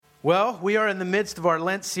Well, we are in the midst of our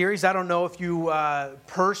Lent series. I don't know if you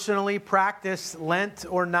personally practice Lent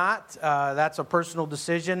or not. That's a personal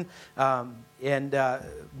decision.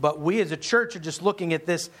 But we as a church are just looking at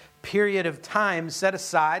this period of time set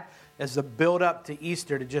aside as a build-up to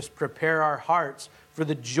Easter to just prepare our hearts for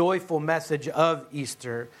the joyful message of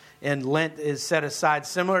Easter. And Lent is set aside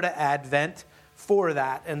similar to Advent for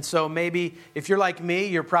that. And so maybe if you're like me,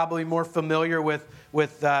 you're probably more familiar with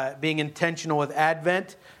being intentional with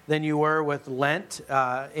Advent than you were with Lent.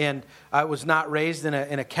 And I was not raised in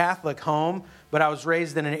a Catholic home, but I was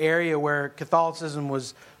raised in an area where Catholicism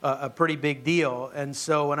was a pretty big deal. And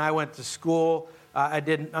so when I went to school, I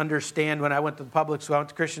didn't understand. When I went to the public school, I went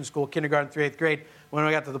to Christian school, kindergarten through 8th grade. When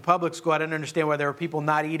I got to the public school, I didn't understand why there were people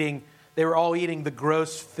not eating. They were all eating the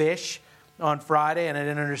gross fish on Friday, and I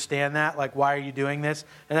didn't understand that. Like, why are you doing this?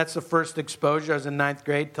 And that's the first exposure. I was in 9th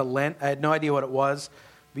grade to Lent. I had no idea what it was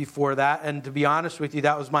before that. And to be honest with you,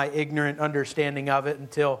 that was my ignorant understanding of it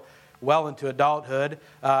until well into adulthood.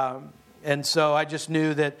 And so I just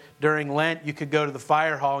knew that during Lent, you could go to the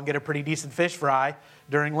fire hall and get a pretty decent fish fry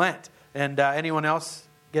during Lent. And anyone else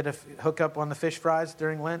get a hookup on the fish fries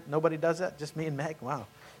during Lent? Nobody does that? Just me and Meg? Wow.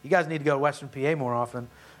 You guys need to go to Western PA more often.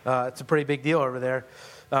 It's a pretty big deal over there.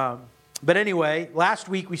 But anyway, last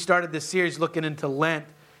week we started this series looking into Lent.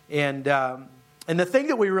 And the thing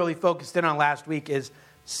that we really focused in on last week is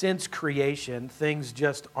since creation, things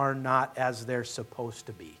just are not as they're supposed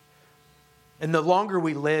to be. And the longer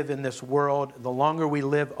we live in this world, the longer we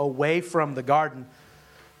live away from the garden,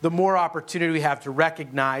 the more opportunity we have to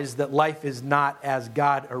recognize that life is not as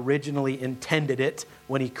God originally intended it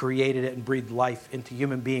when He created it and breathed life into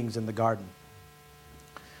human beings in the garden.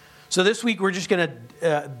 So this week we're just going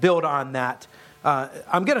to build on that.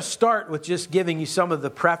 I'm going to start with just giving you some of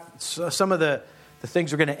the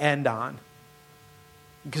things we're going to end on,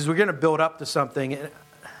 because we're going to build up to something. And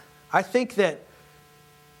I think that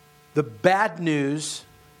the bad news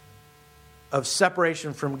of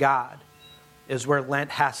separation from God is where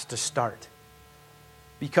Lent has to start.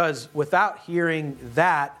 Because without hearing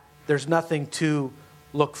that, there's nothing to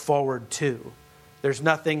look forward to. There's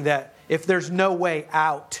nothing that, if there's no way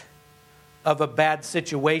out of a bad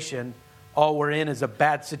situation, all we're in is a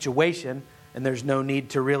bad situation, and there's no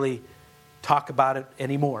need to really talk about it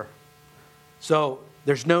anymore. So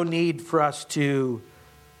there's no need for us to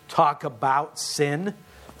talk about sin.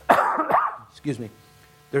 Excuse me.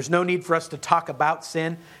 There's no need for us to talk about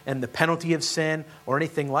sin and the penalty of sin or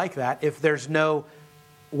anything like that if there's no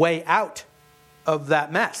way out of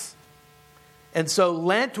that mess. And so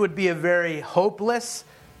Lent would be a very hopeless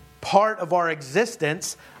part of our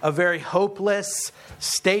existence, a very hopeless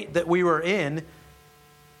state that we were in,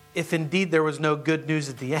 if indeed there was no good news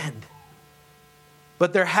at the end.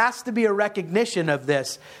 But there has to be a recognition of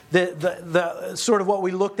this. The sort of what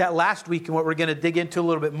we looked at last week and what we're going to dig into a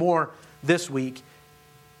little bit more this week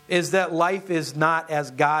is that life is not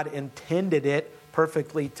as God intended it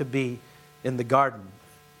perfectly to be in the garden.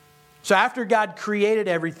 So after God created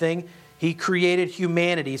everything, He created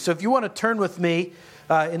humanity. So if you want to turn with me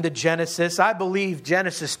into Genesis, I believe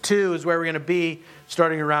Genesis 2 is where we're going to be,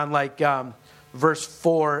 starting around verse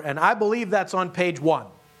 4. And I believe that's on page 1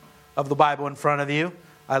 of the Bible in front of you.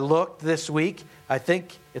 I looked this week. I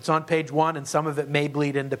think it's on page 1, and some of it may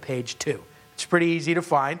bleed into page 2. It's pretty easy to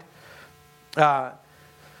find.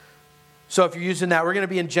 So if you're using that, we're going to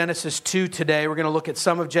be in Genesis 2 today. We're going to look at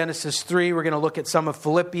some of Genesis 3. We're going to look at some of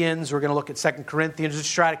Philippians. We're going to look at 2 Corinthians.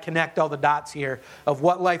 Just try to connect all the dots here of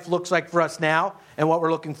what life looks like for us now and what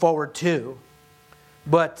we're looking forward to.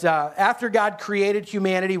 But after God created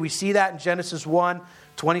humanity, we see that in Genesis 1,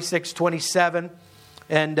 26, 27.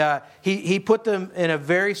 And he put them in a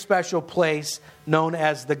very special place known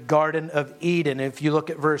as the Garden of Eden. If you look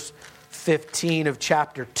at verse 15 of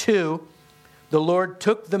chapter 2, the Lord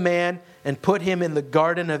took the man and put him in the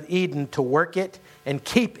Garden of Eden to work it and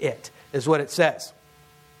keep it, is what it says.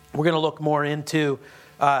 We're going to look more into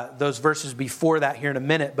those verses before that here in a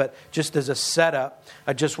minute, but just as a setup,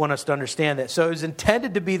 I just want us to understand that. So it was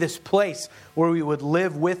intended to be this place where we would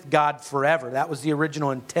live with God forever. That was the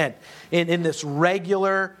original intent. In this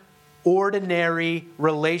regular, ordinary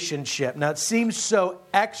relationship. Now it seems so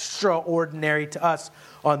extraordinary to us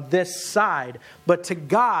on this side, but to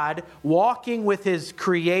God, walking with His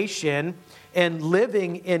creation and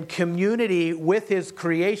living in community with His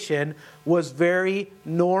creation was very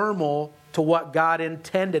normal to what God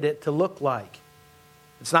intended it to look like.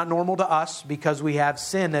 It's not normal to us because we have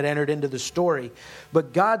sin that entered into the story.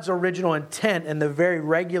 But God's original intent and the very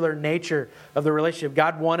regular nature of the relationship,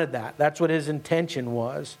 God wanted that. That's what His intention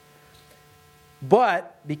was.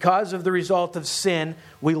 But because of the result of sin,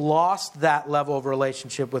 we lost that level of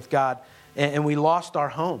relationship with God, and we lost our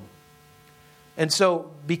home. And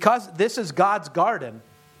so because this is God's garden,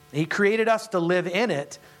 He created us to live in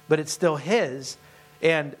it, but it's still His.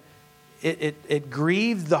 And it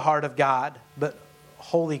grieved the heart of God, but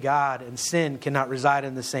holy God and sin cannot reside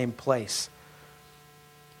in the same place.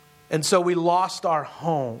 And so we lost our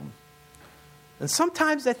home. And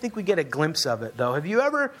sometimes I think we get a glimpse of it, though. Have you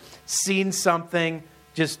ever seen something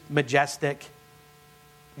just majestic?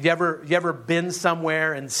 Have you ever been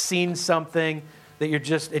somewhere and seen something that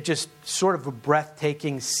it's just sort of a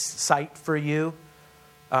breathtaking sight for you?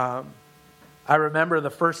 I remember the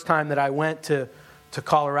first time that I went to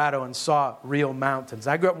Colorado and saw real mountains.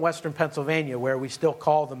 I grew up in western Pennsylvania, where we still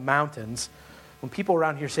call them mountains. When people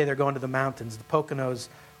around here say they're going to the mountains, the Poconos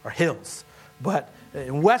are hills. But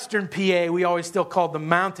in western PA, we always still call them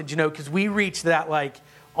mountains, because we reached that like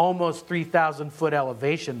almost 3,000 foot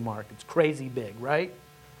elevation mark. It's crazy big, right?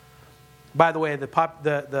 By the way,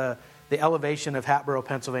 the elevation of Hatboro,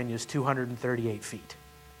 Pennsylvania is 238 feet.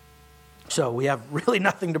 So we have really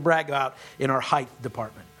nothing to brag about in our height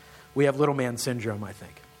department. We have little man syndrome, I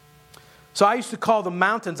think. So I used to call them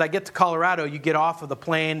mountains. I get to Colorado, you get off of the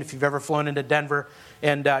plane, if you've ever flown into Denver,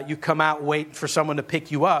 and you come out waiting for someone to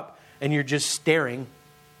pick you up, and you're just staring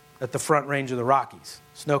at the front range of the Rockies,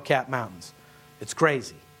 snow-capped mountains. It's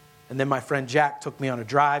crazy. And then my friend Jack took me on a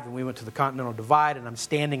drive, and we went to the Continental Divide, and I'm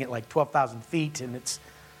standing at like 12,000 feet, and it's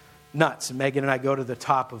nuts. And Megan and I go to the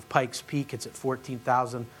top of Pikes Peak. It's at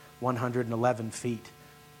 14,111 feet.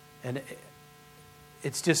 And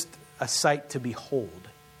it's just a sight to behold.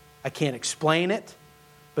 I can't explain it,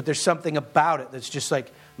 but there's something about it that's just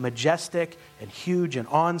like majestic and huge and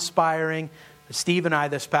awe-inspiring. Steve and I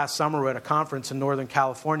this past summer were at a conference in Northern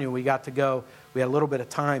California. We got to go. We had a little bit of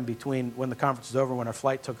time between when the conference was over and when our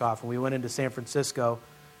flight took off. And we went into San Francisco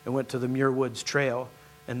and went to the Muir Woods Trail.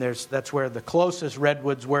 And that's where the closest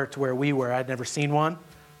redwoods were to where we were. I'd never seen one.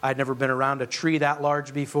 I'd never been around a tree that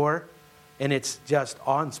large before. And it's just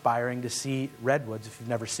awe-inspiring to see redwoods if you've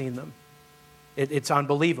never seen them. It's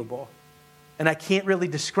unbelievable. And I can't really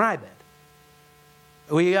describe it.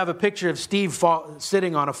 We have a picture of Steve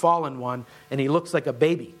sitting on a fallen one, and he looks like a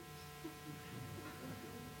baby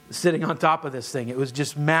sitting on top of this thing. It was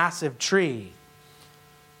just massive tree.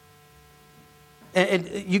 And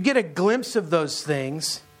you get a glimpse of those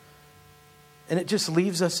things, and it just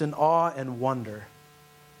leaves us in awe and wonder.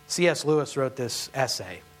 C.S. Lewis wrote this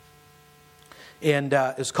essay, and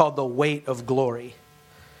it's called The Weight of Glory.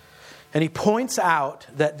 And he points out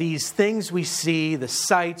that these things we see, the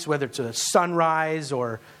sights, whether it's a sunrise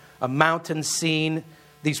or a mountain scene,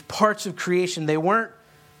 these parts of creation,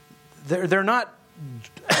 they're not,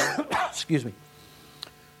 excuse me,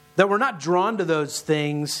 that we're not drawn to those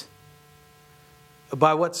things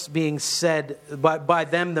by what's being said, by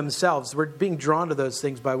them themselves. We're being drawn to those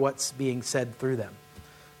things by what's being said through them.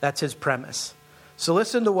 That's his premise. So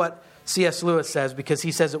listen to what C.S. Lewis says, because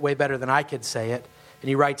he says it way better than I could say it. And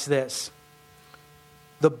he writes this: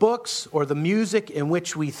 the books or the music in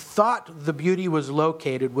which we thought the beauty was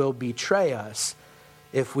located will betray us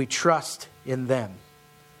if we trust in them.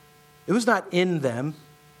 It was not in them.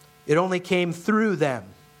 It only came through them.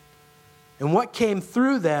 And what came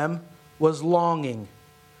through them was longing.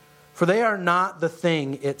 For they are not the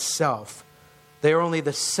thing itself. They are only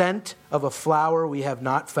the scent of a flower we have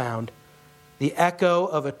not found, the echo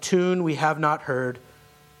of a tune we have not heard,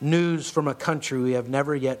 news from a country we have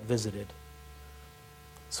never yet visited.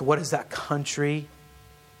 So what is that country?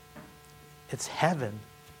 It's heaven.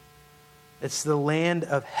 It's the land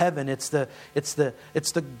of heaven. It's the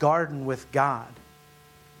garden with God.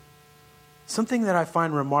 Something that I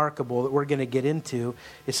find remarkable that we're going to get into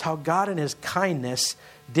is how God in His kindness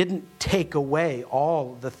didn't take away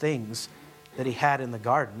all the things that He had in the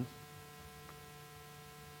garden.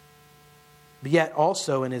 But yet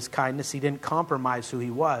also in His kindness, He didn't compromise who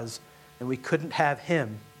He was, and we couldn't have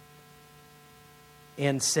Him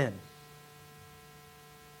and sin.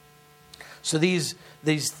 So these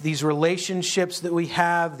relationships that we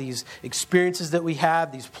have, these experiences that we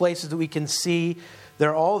have, these places that we can see,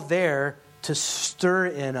 they're all there to stir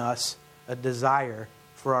in us a desire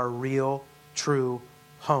for our real, true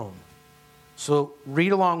home. So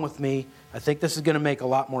read along with me. I think this is going to make a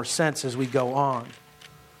lot more sense as we go on.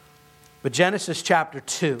 But Genesis chapter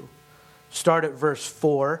 2, start at verse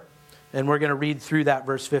 4, and we're going to read through that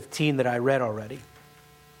verse 15 that I read already.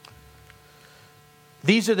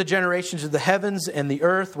 These are the generations of the heavens and the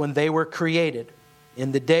earth when they were created,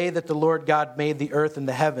 in the day that the Lord God made the earth and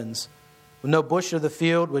the heavens, when no bush of the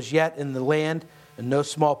field was yet in the land, and no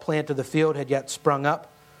small plant of the field had yet sprung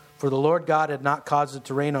up, For the Lord God had not caused it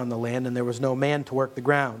to rain on the land, and there was no man to work the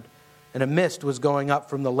ground. And a mist was going up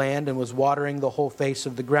from the land and was watering the whole face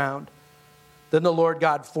of the ground. Then the Lord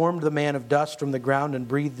God formed the man of dust from the ground and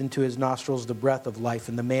breathed into his nostrils the breath of life,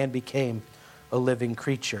 and the man became a living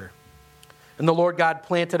creature. And the Lord God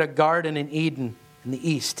planted a garden in Eden in the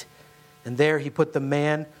east, and there he put the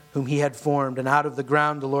man whom he had formed. And out of the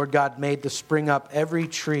ground the Lord God made to spring up every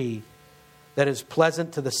tree that is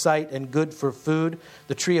pleasant to the sight and good for food.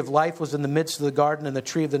 The tree of life was in the midst of the garden, and the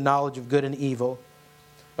tree of the knowledge of good and evil.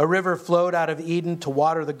 A river flowed out of Eden to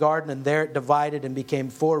water the garden, and there it divided and became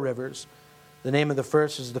 4 rivers. The name of the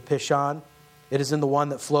first is the Pishon. It is in the one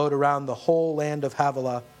that flowed around the whole land of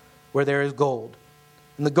Havilah, where there is gold.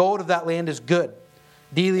 And the gold of that land is good.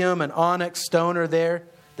 Bdellium and onyx stone are there.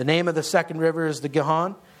 The name of the second river is the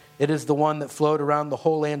Gihon. It is the one that flowed around the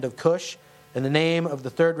whole land of Cush. And the name of the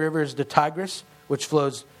third river is the Tigris, which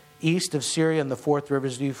flows east of Syria, and the fourth river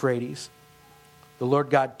is the Euphrates. The Lord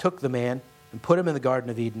God took the man and put him in the Garden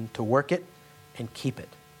of Eden to work it and keep it.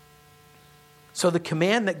 So the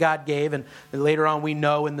command that God gave, and later on we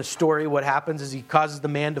know in the story what happens is he causes the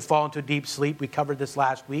man to fall into a deep sleep. We covered this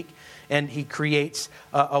last week. And he creates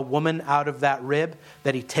a woman out of that rib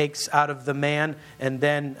that he takes out of the man. And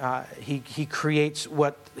then he creates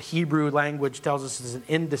what Hebrew language tells us is an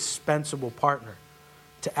indispensable partner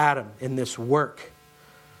to Adam in this work.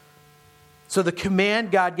 So the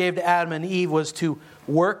command God gave to Adam and Eve was to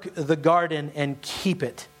work the garden and keep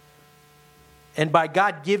it. And by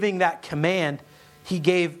God giving that command, he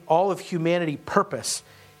gave all of humanity purpose.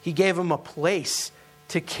 He gave them a place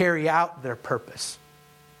to carry out their purpose.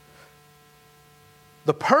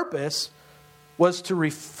 The purpose was to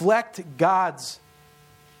reflect God's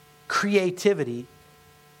creativity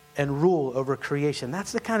and rule over creation.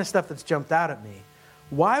 That's the kind of stuff that's jumped out at me.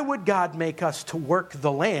 Why would God make us to work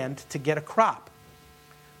the land to get a crop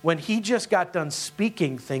when he just got done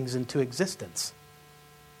speaking things into existence?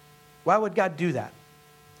 Why would God do that?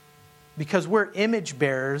 Because we're image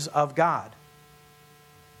bearers of God.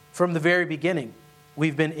 From the very beginning,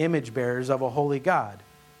 we've been image bearers of a holy God.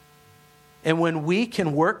 And when we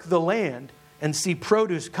can work the land and see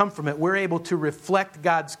produce come from it, we're able to reflect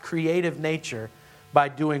God's creative nature by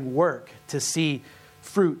doing work to see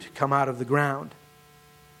fruit come out of the ground.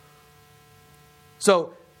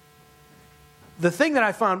 So, the thing that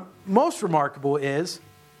I found most remarkable is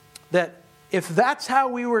that if that's how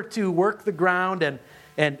we were to work the ground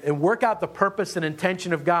and work out the purpose and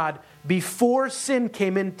intention of God before sin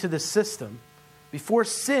came into the system, before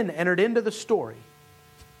sin entered into the story,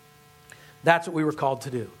 that's what we were called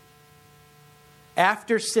to do.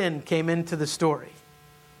 After sin came into the story,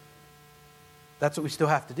 that's what we still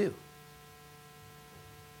have to do.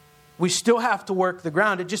 We still have to work the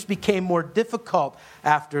ground. It just became more difficult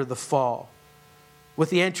after the fall. With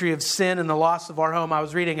the entry of sin and the loss of our home, I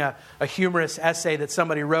was reading a humorous essay that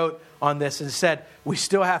somebody wrote on this and said, we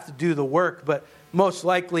still have to do the work, but most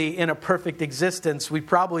likely in a perfect existence, we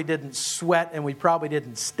probably didn't sweat and we probably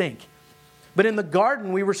didn't stink. But in the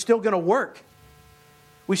garden, we were still going to work.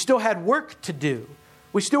 We still had work to do.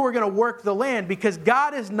 We still were going to work the land because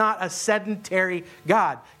God is not a sedentary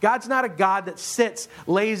God. God's not a God that sits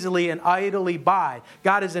lazily and idly by.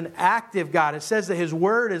 God is an active God. It says that his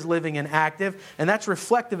word is living and active, and that's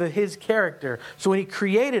reflective of his character. So when he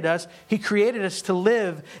created us to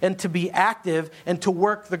live and to be active and to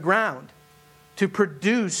work the ground, to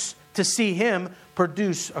produce, to see him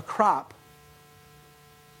produce a crop.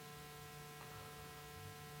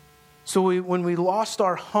 So when we lost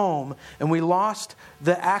our home and we lost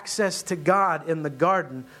the access to God in the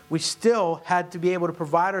garden, we still had to be able to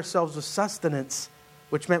provide ourselves with sustenance,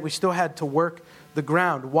 which meant we still had to work the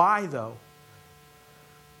ground. Why, though?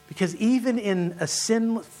 Because even in a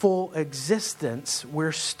sinful existence,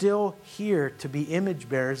 we're still here to be image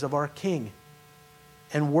bearers of our King.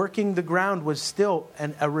 And working the ground was still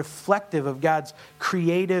a reflective of God's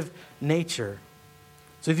creative nature.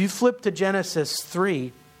 So if you flip to Genesis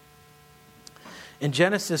 3, in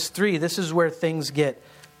Genesis 3, this is where things get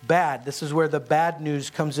bad. This is where the bad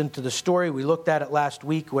news comes into the story. We looked at it last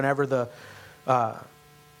week whenever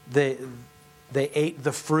they ate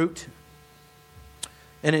the fruit.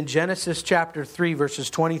 And in Genesis chapter 3,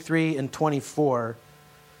 verses 23 and 24,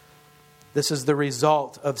 this is the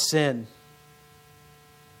result of sin.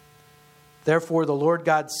 Therefore, the Lord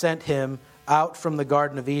God sent him out from the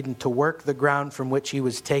Garden of Eden to work the ground from which he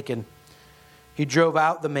was taken. He drove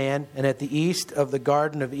out the man, and at the east of the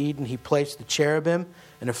Garden of Eden he placed the cherubim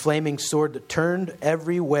and a flaming sword that turned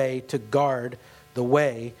every way to guard the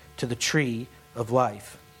way to the tree of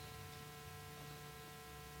life.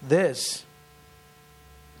 This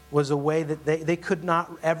was a way that they could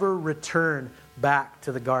not ever return back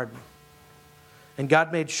to the garden. And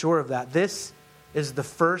God made sure of that. This is the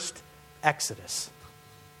first Exodus.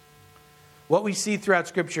 What we see throughout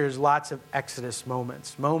Scripture is lots of Exodus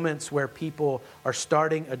moments. Moments where people are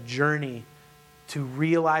starting a journey to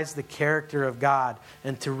realize the character of God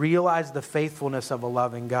and to realize the faithfulness of a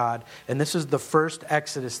loving God. And this is the first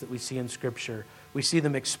Exodus that we see in Scripture. We see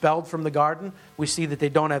them expelled from the garden. We see that they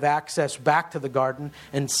don't have access back to the garden.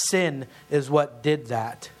 And sin is what did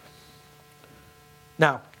that.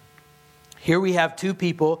 Now, here we have two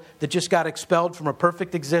people that just got expelled from a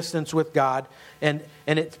perfect existence with God. And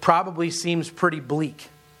it probably seems pretty bleak.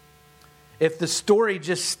 If the story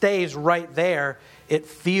just stays right there, it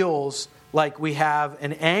feels like we have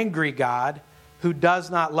an angry God who does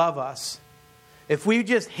not love us. If we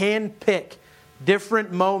just handpick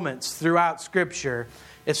different moments throughout Scripture,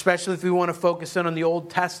 especially if we want to focus in on the Old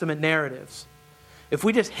Testament narratives, if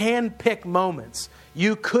we just handpick moments,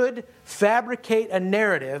 you could fabricate a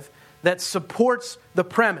narrative that supports the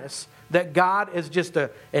premise that God is just an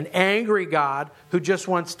angry God who just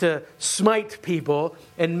wants to smite people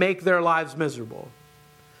and make their lives miserable.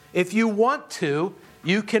 If you want to,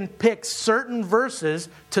 you can pick certain verses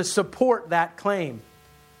to support that claim.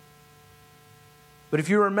 But if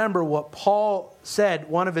you remember what Paul said,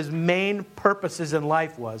 one of his main purposes in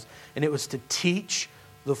life was, and it was to teach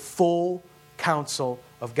the full counsel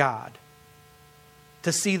of God.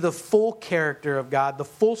 To see the full character of God, the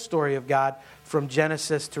full story of God from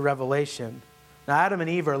Genesis to Revelation. Now, Adam and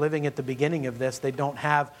Eve are living at the beginning of this. They don't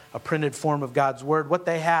have a printed form of God's Word. What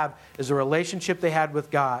they have is a relationship they had with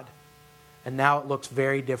God. And now it looks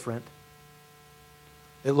very different.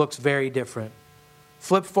 It looks very different.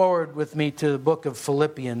 Flip forward with me to the book of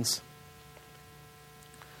Philippians.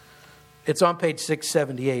 It's on page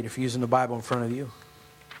 678 if you're using the Bible in front of you.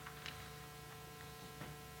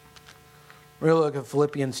 We're going to look at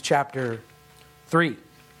Philippians chapter 3.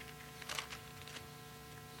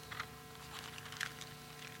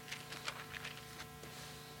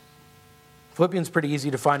 Philippians is pretty easy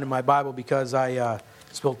to find in my Bible because I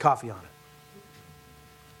spilled coffee on it.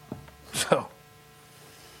 So,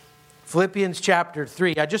 Philippians chapter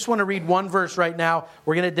 3. I just want to read one verse right now.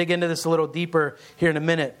 We're going to dig into this a little deeper here in a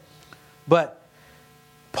minute. But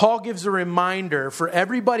Paul gives a reminder for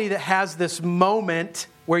everybody that has this moment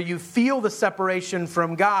where you feel the separation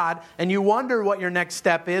from God and you wonder what your next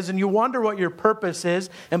step is and you wonder what your purpose is.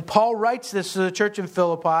 And Paul writes this to the church in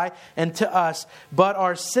Philippi and to us. But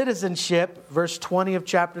our citizenship, verse 20 of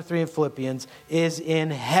chapter 3 of Philippians, is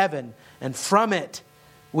in heaven. And from it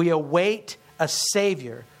we await a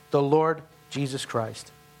Savior, the Lord Jesus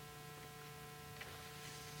Christ.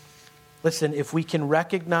 Listen, if we can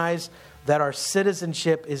recognize that our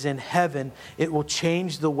citizenship is in heaven, it will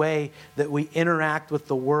change the way that we interact with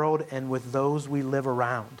the world and with those we live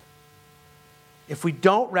around. If we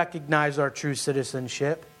don't recognize our true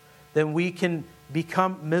citizenship, then we can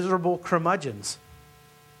become miserable curmudgeons.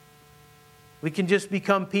 We can just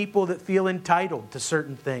become people that feel entitled to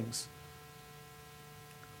certain things.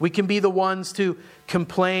 We can be the ones to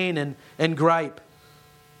complain and gripe.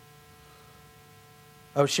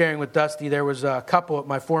 I was sharing with Dusty, there was a couple at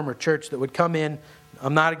my former church that would come in,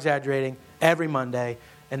 I'm not exaggerating, every Monday,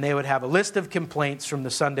 and they would have a list of complaints from the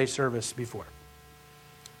Sunday service before.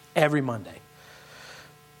 Every Monday.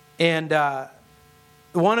 And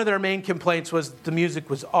one of their main complaints was the music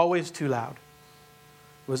was always too loud.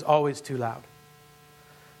 It was always too loud.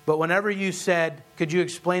 But whenever you said, could you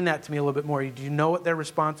explain that to me a little bit more? Do you know what their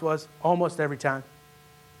response was? Almost every time.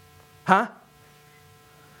 Huh?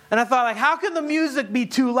 And I thought, like, how can the music be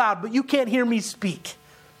too loud, but you can't hear me speak?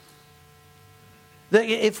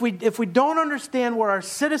 If we don't understand where our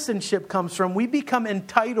citizenship comes from, we become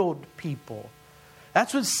entitled people.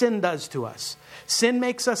 That's what sin does to us. Sin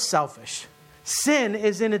makes us selfish. Sin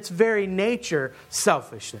is in its very nature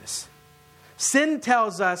selfishness. Sin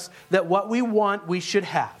tells us that what we want, we should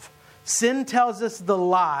have. Sin tells us the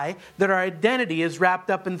lie that our identity is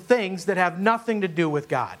wrapped up in things that have nothing to do with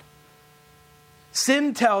God.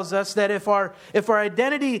 Sin tells us that if our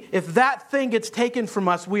identity, if that thing gets taken from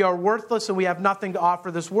us, we are worthless and we have nothing to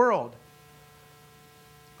offer this world.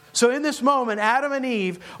 So in this moment, Adam and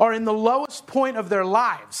Eve are in the lowest point of their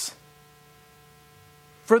lives.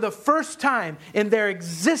 For the first time in their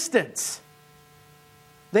existence,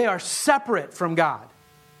 they are separate from God.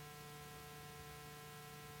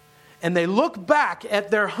 And they look back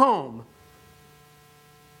at their home,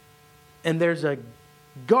 and there's a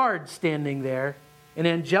guard standing there, an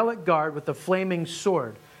angelic guard with a flaming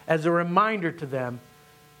sword, as a reminder to them,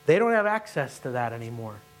 they don't have access to that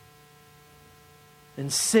anymore.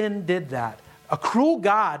 And sin did that. A cruel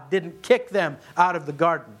God didn't kick them out of the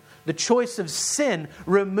garden. The choice of sin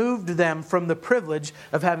removed them from the privilege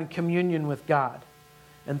of having communion with God,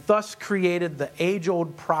 and thus created the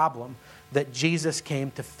age-old problem that Jesus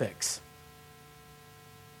came to fix.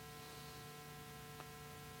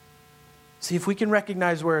 See, if we can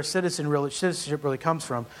recognize where our citizenship really comes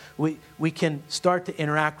from, we can start to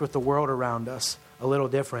interact with the world around us a little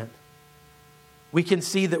different. We can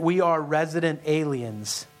see that we are resident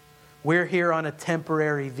aliens. We're here on a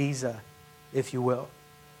temporary visa, if you will.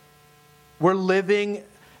 We're living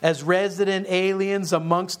as resident aliens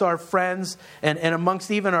amongst our friends and amongst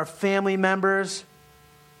even our family members.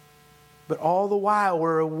 But all the while,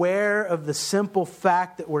 we're aware of the simple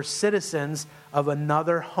fact that we're citizens of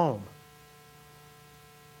another home.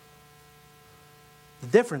 The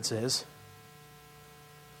difference is,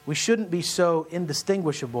 we shouldn't be so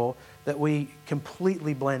indistinguishable that we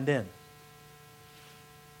completely blend in.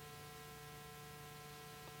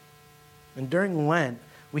 And during Lent,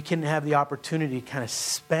 we can have the opportunity to kind of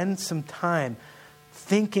spend some time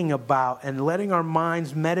thinking about and letting our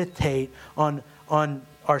minds meditate on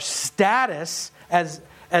our status as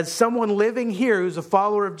someone living here who's a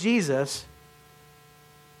follower of Jesus,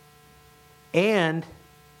 and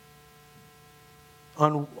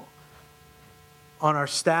on our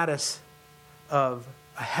status of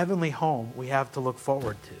a heavenly home we have to look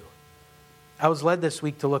forward to. I was led this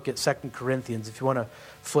week to look at 2 Corinthians, if you want to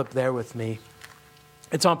flip there with me.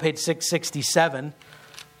 It's on page 667,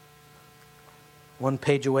 one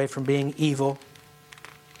page away from being evil.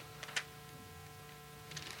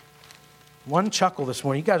 One chuckle this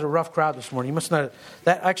morning. You guys are a rough crowd this morning. You must not.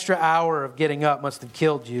 That extra hour of getting up must have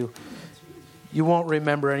killed you. You won't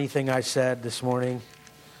remember anything I said this morning.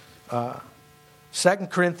 2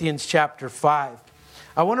 Corinthians chapter 5.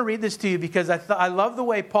 I want to read this to you because I love the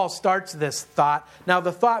way Paul starts this thought. Now,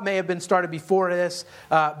 the thought may have been started before this,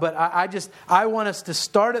 but I want us to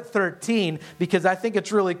start at 13 because I think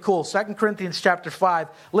it's really cool. 2 Corinthians chapter 5.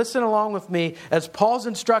 Listen along with me as Paul's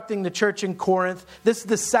instructing the church in Corinth. This is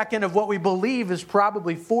the second of what we believe is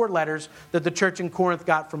probably 4 letters that the church in Corinth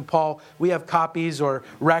got from Paul. We have copies or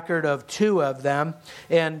record of 2 of them.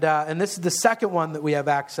 And this is the second one that we have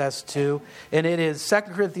access to. And it is 2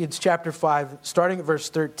 Corinthians chapter 5, starting at verse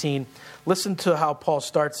 13. Listen to how Paul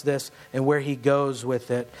starts this and where he goes with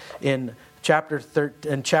it in chapter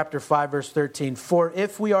 5, verse 13. For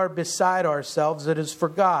if we are beside ourselves, it is for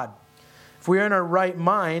God. If we are in our right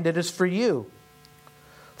mind, it is for you.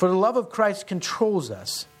 For the love of Christ controls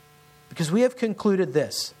us, because we have concluded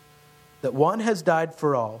this, that one has died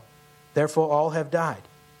for all, therefore all have died.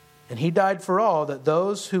 And he died for all, that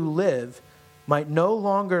those who live might no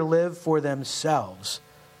longer live for themselves,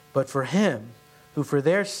 but for him who for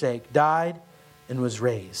their sake died and was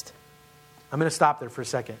raised. I'm going to stop there for a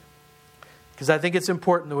second, because I think it's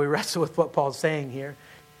important that we wrestle with what Paul's saying here.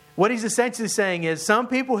 What he's essentially saying is, some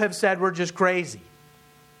people have said we're just crazy.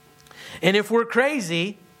 And if we're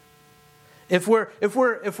crazy, if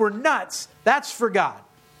we're nuts, that's for God.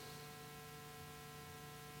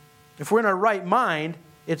 If we're in our right mind,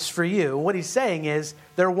 it's for you. What he's saying is,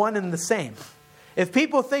 they're one and the same. If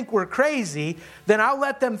people think we're crazy, then I'll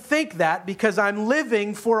let them think that, because I'm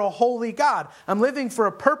living for a holy God. I'm living for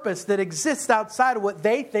a purpose that exists outside of what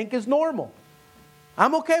they think is normal.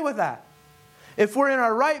 I'm okay with that. If we're in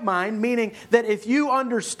our right mind, meaning that if you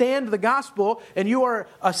understand the gospel and you are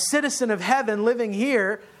a citizen of heaven living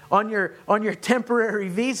here on your temporary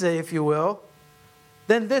visa, if you will,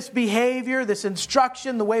 then this behavior, this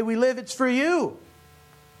instruction, the way we live, it's for you.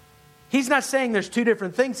 He's not saying there's 2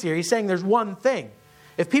 different things here. He's saying there's one thing.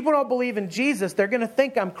 If people don't believe in Jesus, they're going to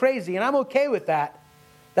think I'm crazy, and I'm okay with that.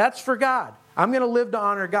 That's for God. I'm going to live to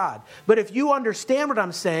honor God. But if you understand what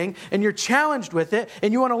I'm saying, and you're challenged with it,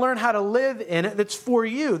 and you want to learn how to live in it, that's for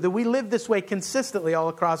you. That we live this way consistently all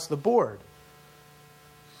across the board.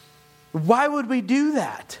 Why would we do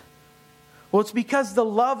that? Well, it's because the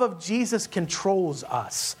love of Jesus controls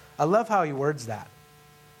us. I love how he words that.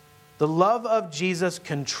 The love of Jesus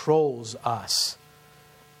controls us.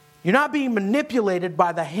 You're not being manipulated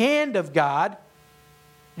by the hand of God.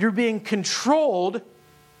 You're being controlled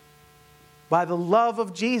by the love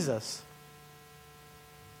of Jesus.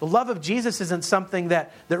 The love of Jesus isn't something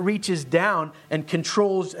that reaches down and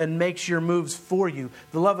controls and makes your moves for you.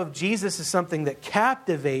 The love of Jesus is something that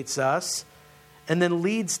captivates us and then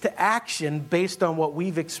leads to action based on what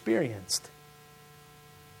we've experienced.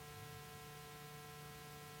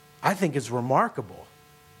 I think is remarkable.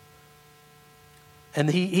 And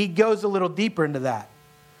he goes a little deeper into that.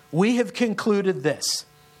 We have concluded this.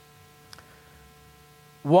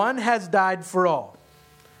 One has died for all.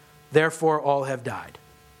 Therefore, all have died.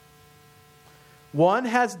 One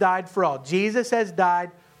has died for all. Jesus has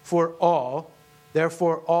died for all.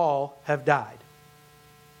 Therefore, all have died.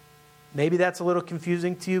 Maybe that's a little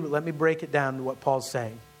confusing to you, but let me break it down to what Paul's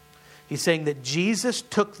saying. He's saying that Jesus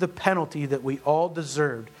took the penalty that we all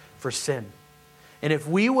deserved for sin. And if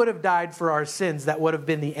we would have died for our sins, that would have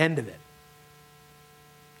been the end of it.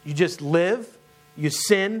 You just live, you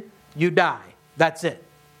sin, you die. That's it.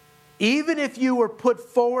 Even if you were put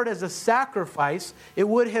forward as a sacrifice, it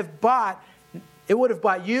would have bought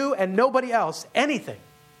you and nobody else anything.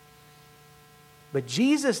 But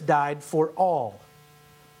Jesus died for all.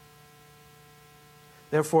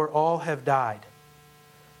 Therefore, all have died.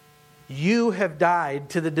 You have died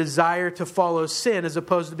to the desire to follow sin as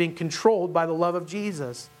opposed to being controlled by the love of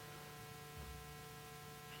Jesus.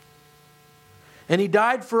 And He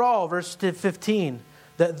died for all, verse 15,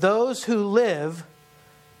 that those who live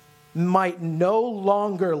might no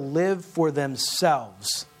longer live for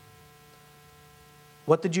themselves.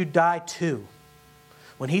 What did you die to?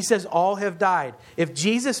 When He says all have died, if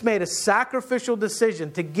Jesus made a sacrificial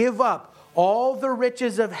decision to give up all the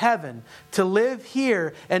riches of heaven to live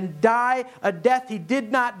here and die a death He did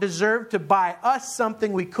not deserve to buy us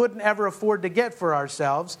something we couldn't ever afford to get for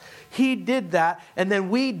ourselves, He did that, and then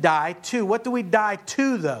we die too. What do we die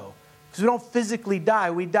to, though? Because we don't physically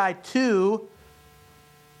die. We die to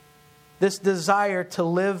this desire to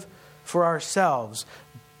live for ourselves.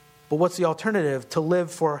 But what's the alternative? To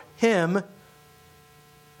live for Him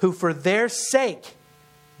who for their sake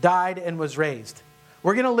died and was raised.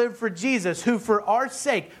 We're going to live for Jesus, who for our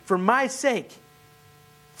sake, for my sake,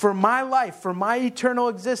 for my life, for my eternal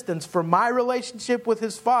existence, for my relationship with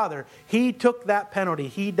His Father, He took that penalty.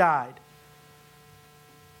 He died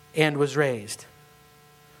and was raised.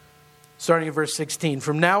 Starting at verse 16.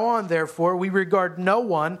 From now on, therefore, we regard no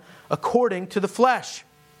one according to the flesh.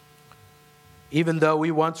 Even though we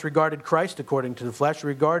once regarded Christ according to the flesh, we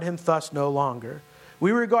regard Him thus no longer.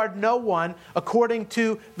 We regard no one according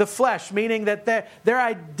to the flesh, meaning that their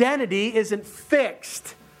identity isn't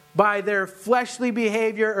fixed by their fleshly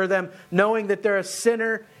behavior or them knowing that they're a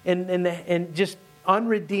sinner in just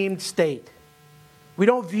unredeemed state. We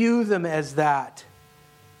don't view them as that.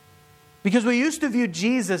 Because we used to view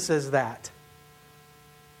Jesus as that.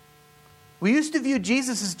 We used to view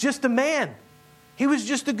Jesus as just a man. He was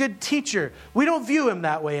just a good teacher. We don't view Him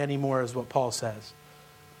that way anymore, is what Paul says.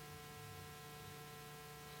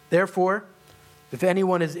 Therefore, if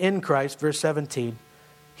anyone is in Christ, verse 17,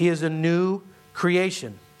 he is a new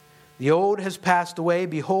creation. The old has passed away.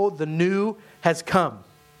 Behold, the new has come.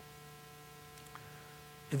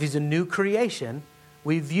 If he's a new creation,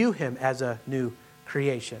 we view him as a new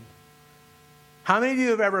creation. How many of you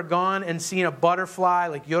have ever gone and seen a butterfly,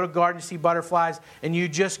 like you go to a garden, you see butterflies, and you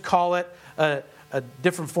just call it a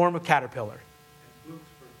different form of caterpillar?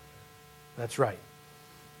 That's right.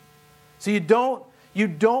 So you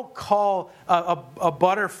don't call a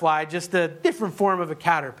butterfly just a different form of a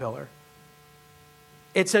caterpillar.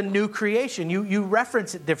 It's a new creation. You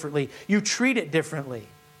reference it differently. You treat it differently.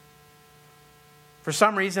 For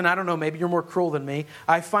some reason, I don't know, maybe you're more cruel than me,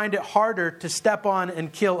 I find it harder to step on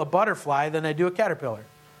and kill a butterfly than I do a caterpillar.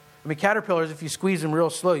 I mean, caterpillars, if you squeeze them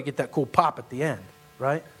real slow, you get that cool pop at the end,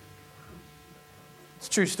 right? It's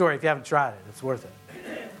a true story. If you haven't tried it, it's worth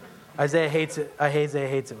it. Isaiah hates it. Isaiah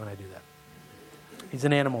hates it when I do that. He's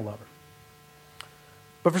an animal lover.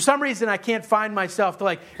 But for some reason, I can't find myself to,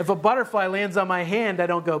 like, if a butterfly lands on my hand, I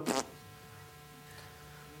don't go, pfft.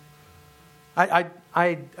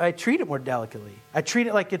 I treat it more delicately. I treat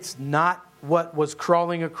it like it's not what was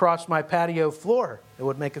crawling across my patio floor. It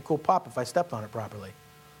would make a cool pop if I stepped on it properly.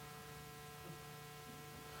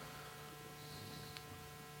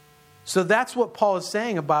 So that's what Paul is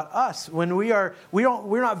saying about us. When we're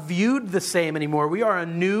not viewed the same anymore. We are a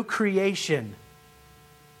new creation.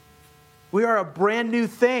 We are a brand new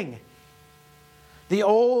thing. The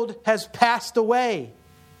old has passed away.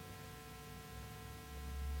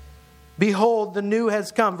 Behold, the new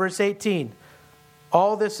has come. Verse 18.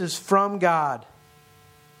 All this is from God,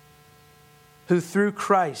 who through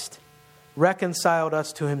Christ reconciled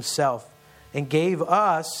us to Himself and gave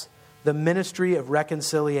us the ministry of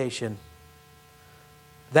reconciliation.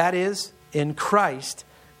 That is, in Christ,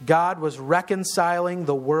 God was reconciling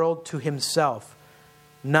the world to Himself,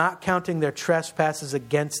 not counting their trespasses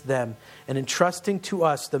against them, and entrusting to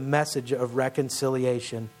us the message of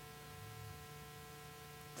reconciliation.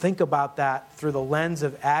 Think about that through the lens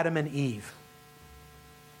of Adam and Eve,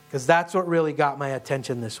 because that's what really got my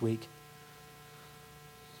attention this week.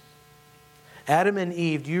 Adam and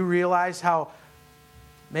Eve, do you realize how,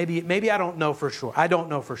 maybe I don't know for sure. I don't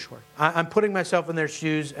know for sure. I'm putting myself in their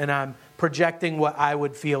shoes and I'm projecting what I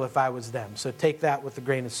would feel if I was them. So take that with a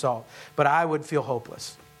grain of salt. But I would feel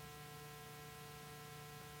hopeless.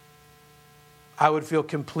 I would feel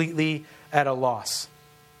completely at a loss.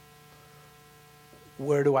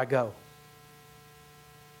 Where do I go?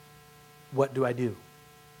 What do I do?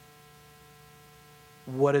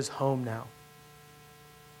 What is home now?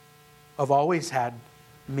 I've always had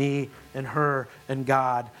me and her and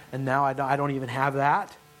God, and now I don't even have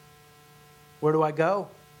that. Where do I go?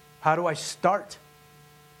 How do I start?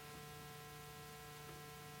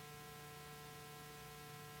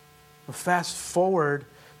 Well, fast forward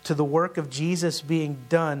to the work of Jesus being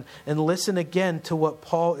done, and listen again to what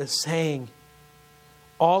Paul is saying.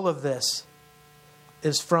 All of this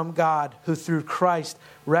is from God, who through Christ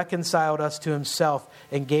reconciled us to himself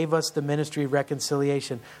and gave us the ministry of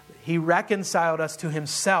reconciliation. He reconciled us to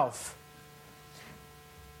himself.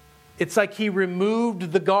 It's like he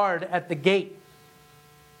removed the guard at the gate.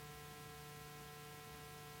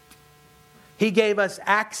 He gave us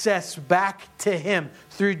access back to him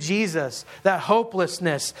through Jesus. That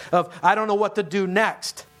hopelessness of, I don't know what to do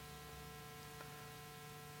next.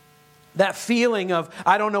 That feeling of,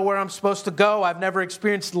 I don't know where I'm supposed to go. I've never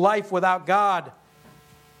experienced life without God.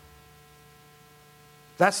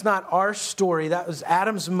 That's not our story. That was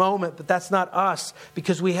Adam's moment, but that's not us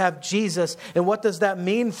because we have Jesus. And what does that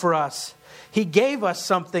mean for us? He gave us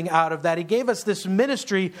something out of that. He gave us this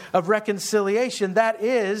ministry of reconciliation. That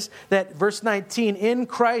is, that verse 19, in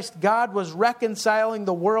Christ God was reconciling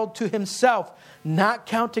the world to himself, not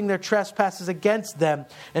counting their trespasses against them,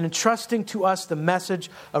 and entrusting to us the message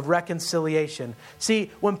of reconciliation.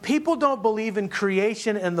 See, when people don't believe in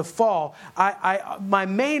creation and the fall, my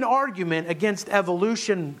main argument against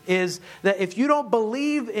evolution is that if you don't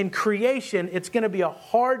believe in creation, it's going to be a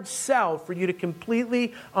hard sell for you to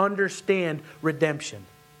completely understand redemption.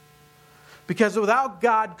 Because without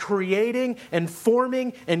God creating and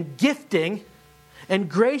forming and gifting and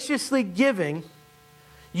graciously giving,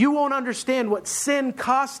 you won't understand what sin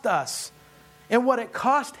cost us and what it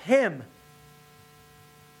cost him.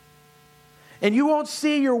 And you won't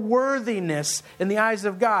see your worthiness in the eyes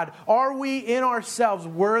of God. Are we in ourselves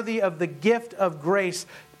worthy of the gift of grace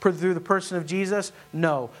through the person of Jesus?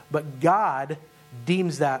 No. But God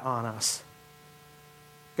deems that on us.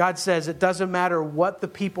 God says, it doesn't matter what the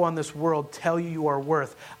people in this world tell you are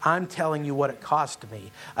worth. I'm telling you what it cost me.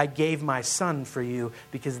 I gave my son for you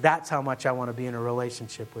because that's how much I want to be in a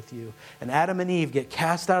relationship with you. And Adam and Eve get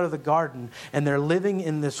cast out of the garden and they're living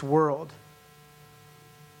in this world.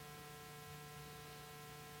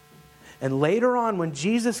 And later on, when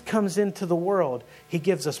Jesus comes into the world, he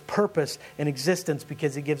gives us purpose and existence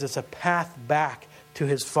because he gives us a path back to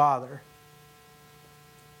his Father.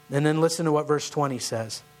 And then listen to what verse 20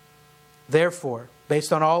 says. Therefore,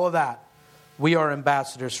 based on all of that, we are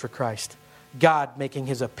ambassadors for Christ, God making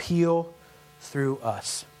his appeal through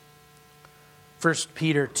us. 1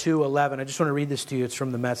 Peter 2:11. I just want to read this to you. It's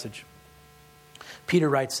from the Message. Peter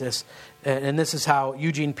writes this, and this is how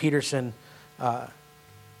Eugene Peterson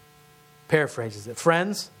paraphrases it.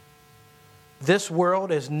 Friends, this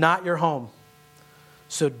world is not your home,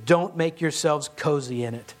 so don't make yourselves cozy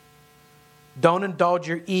in it. Don't indulge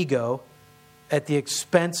your ego at the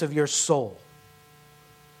expense of your soul.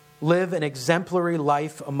 Live an exemplary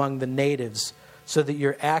life among the natives so that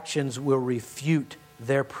your actions will refute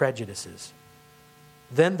their prejudices.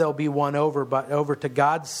 Then they'll be won over to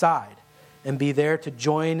God's side and be there to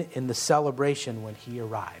join in the celebration when he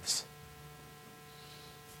arrives.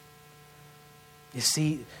 You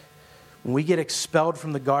see, when we get expelled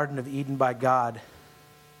from the Garden of Eden by God,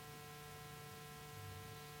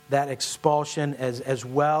 that expulsion, as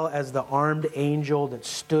well as the armed angel that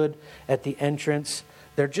stood at the entrance,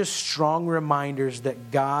 they're just strong reminders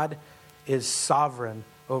that God is sovereign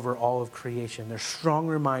over all of creation. They're strong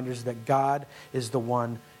reminders that God is the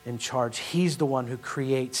one in charge. He's the one who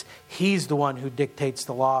creates. He's the one who dictates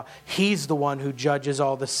the law. He's the one who judges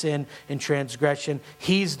all the sin and transgression.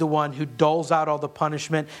 He's the one who doles out all the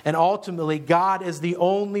punishment. And ultimately, God is the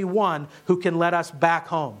only one who can let us back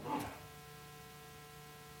home.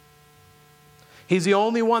 He's the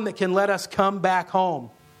only one that can let us come back home.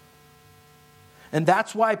 And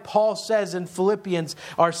that's why Paul says in Philippians,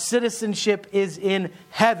 our citizenship is in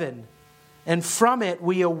heaven. And from it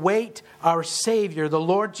we await our Savior, the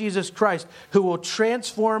Lord Jesus Christ, who will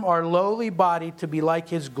transform our lowly body to be like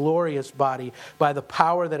his glorious body by the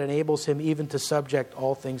power that enables him even to subject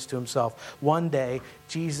all things to himself. One day,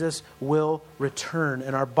 Jesus will return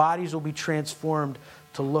and our bodies will be transformed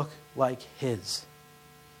to look like his.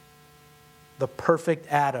 The perfect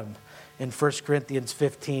Adam in 1 Corinthians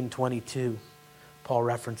 15:22. Paul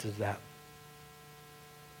references that.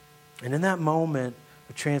 And in that moment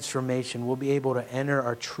of transformation, we'll be able to enter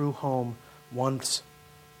our true home once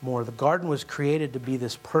more. The garden was created to be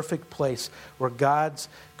this perfect place where God's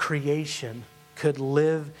creation could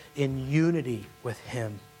live in unity with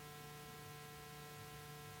Him.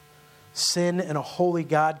 Sin and a holy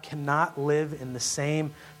God cannot live in the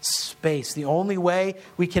same space. The only way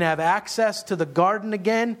we can have access to the garden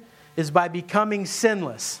again is by becoming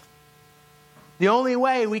sinless. The only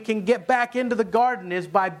way we can get back into the garden is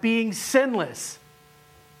by being sinless.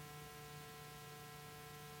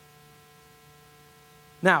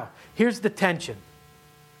 Now, here's the tension.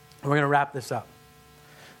 We're going to wrap this up.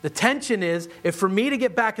 The tension is, if for me to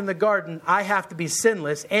get back in the garden, I have to be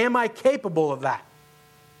sinless, am I capable of that?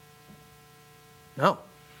 No.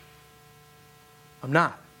 I'm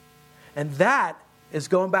not. And that is,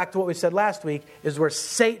 going back to what we said last week, is where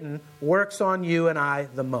Satan works on you and I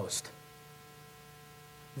the most.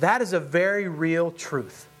 That is a very real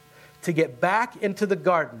truth. To get back into the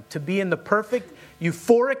garden, to be in the perfect,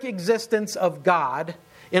 euphoric existence of God,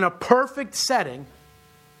 in a perfect setting,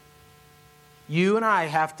 you and I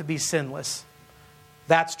have to be sinless.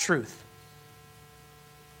 That's truth.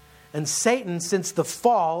 And Satan, since the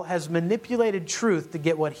fall, has manipulated truth to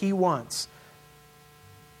get what he wants.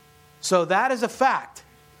 So that is a fact.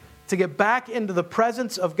 To get back into the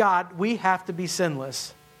presence of God, we have to be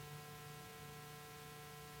sinless.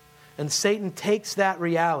 And Satan takes that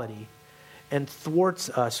reality and thwarts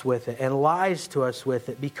us with it and lies to us with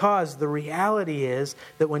it, because the reality is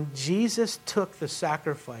that when Jesus took the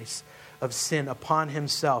sacrifice of sin upon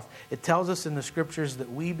Himself, it tells us in the Scriptures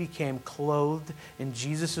that we became clothed in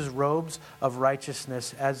Jesus' robes of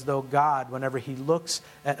righteousness, as though God, whenever He looks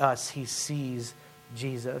at us, He sees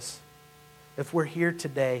Jesus. If we're here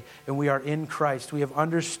today and we are in Christ, we have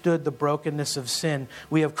understood the brokenness of sin.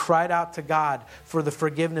 We have cried out to God for the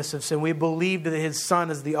forgiveness of sin. We believed that His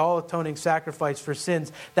Son is the all-atoning sacrifice for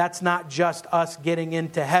sins. That's not just us getting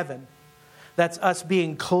into heaven. That's us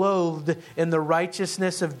being clothed in the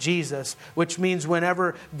righteousness of Jesus, which means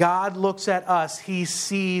whenever God looks at us, He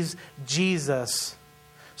sees Jesus.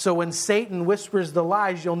 So when Satan whispers the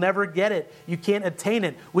lies, you'll never get it. You can't attain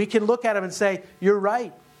it. We can look at him and say, you're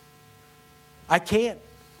right. I can't.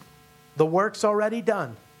 The work's already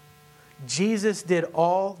done. Jesus did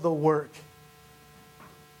all the work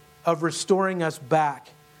of restoring us back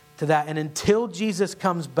to that. And until Jesus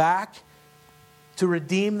comes back to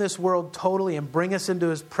redeem this world totally and bring us into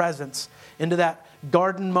His presence, into that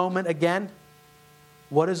garden moment again,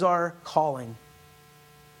 what is our calling?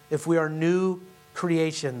 If we are new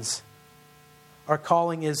creations, our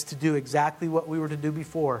calling is to do exactly what we were to do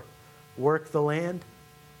before. Work the land.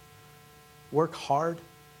 Work hard.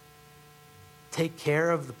 Take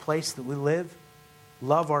care of the place that we live.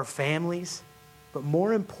 Love our families. But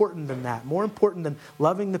more important than that, more important than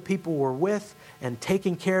loving the people we're with and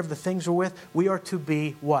taking care of the things we're with, we are to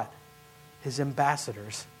be what? His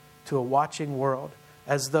ambassadors to a watching world.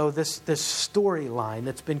 As though this storyline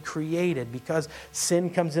that's been created because sin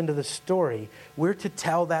comes into the story, we're to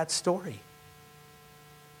tell that story.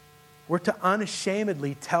 We're to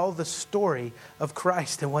unashamedly tell the story of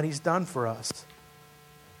Christ and what He's done for us.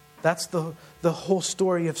 That's the whole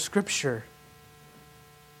story of Scripture.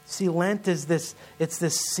 See, Lent is this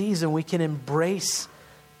season we can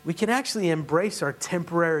actually embrace our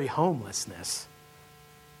temporary homelessness.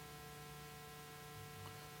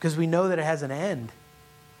 Because we know that it has an end.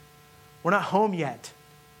 We're not home yet.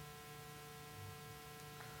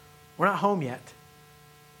 We're not home yet.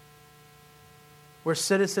 We're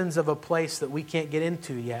citizens of a place that we can't get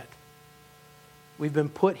into yet. We've been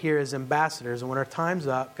put here as ambassadors, and when our time's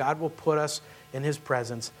up, God will put us in His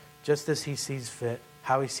presence just as He sees fit,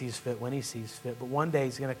 how He sees fit, when He sees fit. But one day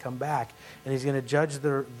He's going to come back, and He's going to judge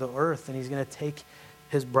the earth, and He's going to take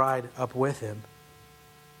His bride up with Him.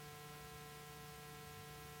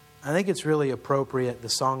 I think it's really appropriate, the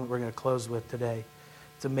song that we're going to close with today.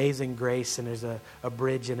 It's Amazing Grace, and there's a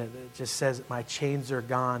bridge in it that just says, my chains are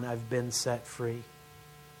gone, I've been set free.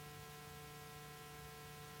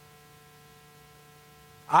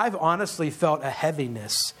 I've honestly felt a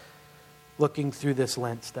heaviness looking through this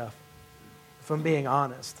Lent stuff, if I'm being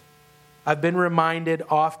honest. I've been reminded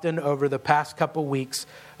often over the past couple weeks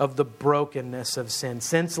of the brokenness of sin.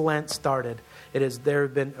 Since Lent started, there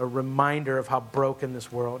have been a reminder of how broken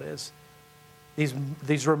this world is.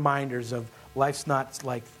 These reminders of life's not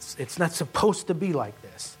like, it's not supposed to be like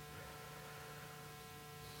this.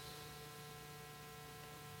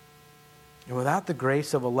 And without the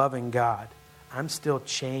grace of a loving God, I'm still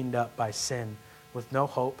chained up by sin with no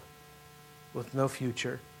hope, with no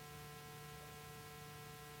future.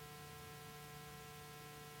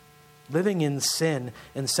 Living in sin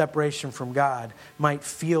and separation from God might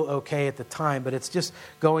feel okay at the time, but it's just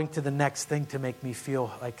going to the next thing to make me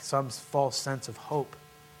feel like some false sense of hope.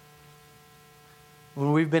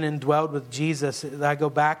 When we've been indwelled with Jesus, I go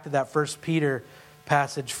back to that 1 Peter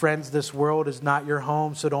passage. Friends, this world is not your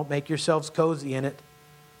home, so don't make yourselves cozy in it.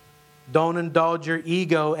 Don't indulge your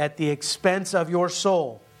ego at the expense of your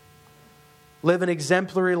soul. Live an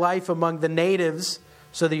exemplary life among the natives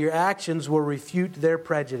so that your actions will refute their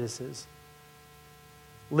prejudices.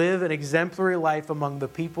 Live an exemplary life among the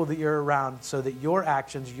people that you're around so that your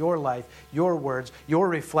actions, your life, your words, your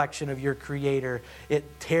reflection of your Creator,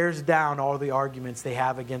 it tears down all the arguments they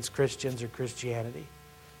have against Christians or Christianity.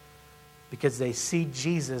 Because they see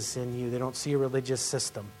Jesus in you. They don't see a religious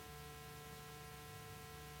system.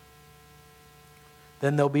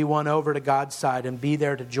 Then they'll be won over to God's side and be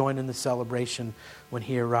there to join in the celebration when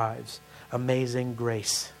He arrives. Amazing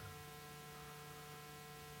grace.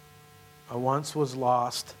 I once was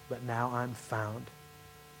lost, but now I'm found.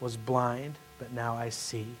 Was blind, but now I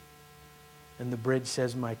see. And the bridge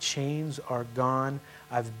says, my chains are gone.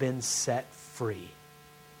 I've been set free.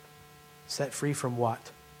 Set free from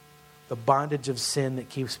what? The bondage of sin that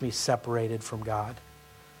keeps me separated from God.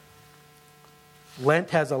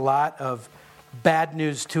 Lent has a lot of bad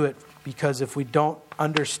news to it, because if we don't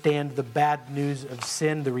understand the bad news of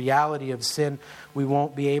sin, the reality of sin, we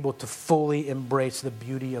won't be able to fully embrace the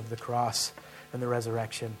beauty of the cross and the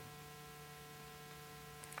resurrection.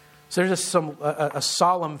 So there's just a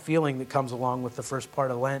solemn feeling that comes along with the first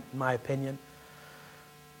part of Lent, in my opinion.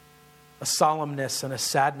 A solemnness and a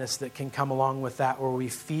sadness that can come along with that, where we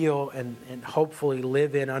feel and hopefully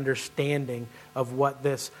live in understanding of what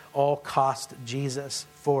this all cost Jesus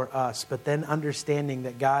for us. But then understanding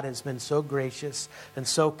that God has been so gracious and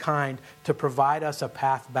so kind to provide us a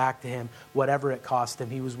path back to Him. Whatever it cost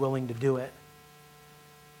Him, He was willing to do it.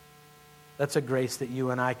 That's a grace that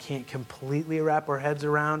you and I can't completely wrap our heads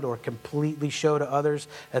around or completely show to others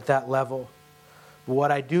at that level. But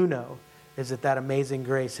what I do know is that amazing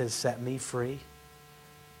grace has set me free,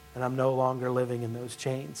 and I'm no longer living in those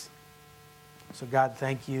chains. So God,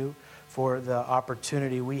 thank you for the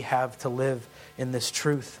opportunity we have to live in this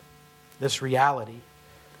truth, this reality.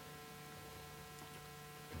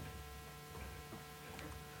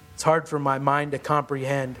 It's hard for my mind to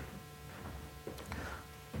comprehend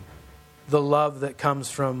the love that comes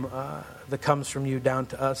from you down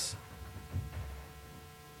to us.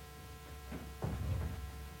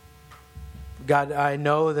 God, I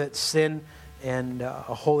know that sin and a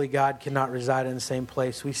holy God cannot reside in the same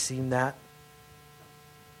place. We've seen that.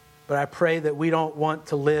 But I pray that we don't want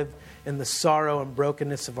to live in the sorrow and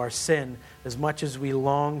brokenness of our sin as much as we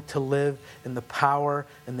long to live in the power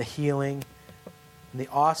and the healing and the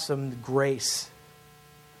awesome grace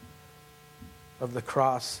of the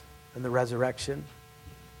cross and the resurrection.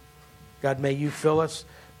 God, may you fill us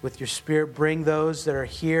with your Spirit. Bring those that are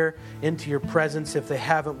here into your presence if they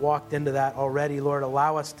haven't walked into that already. Lord,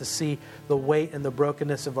 allow us to see the weight and the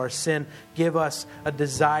brokenness of our sin. Give us a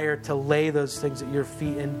desire to lay those things at your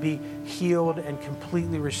feet and be healed and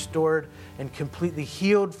completely restored and completely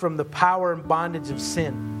healed from the power and bondage of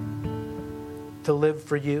sin to live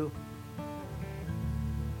for you.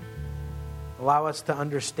 Allow us to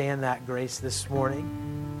understand that grace this morning.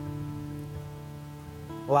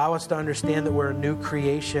 Allow us to understand that we're a new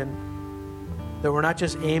creation, that we're not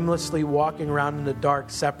just aimlessly walking around in the dark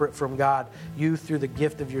separate from God. You, through the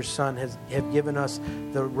gift of your Son, have given us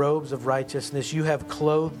the robes of righteousness. You have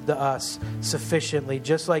clothed us sufficiently,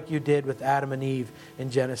 just like you did with Adam and Eve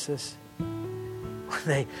in Genesis.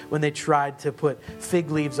 When they tried to put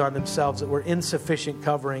fig leaves on themselves that were insufficient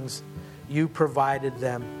coverings, you provided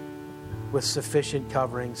them with sufficient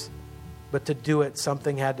coverings. But to do it,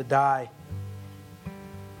 something had to die.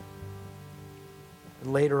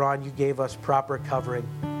 And later on, you gave us proper covering.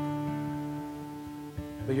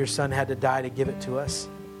 But your Son had to die to give it to us.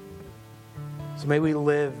 So may we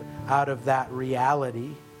live out of that reality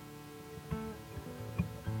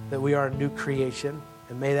that we are a new creation.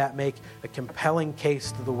 And may that make a compelling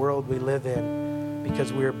case to the world we live in,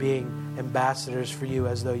 because we are being ambassadors for you,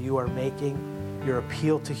 as though you are making your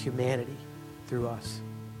appeal to humanity through us.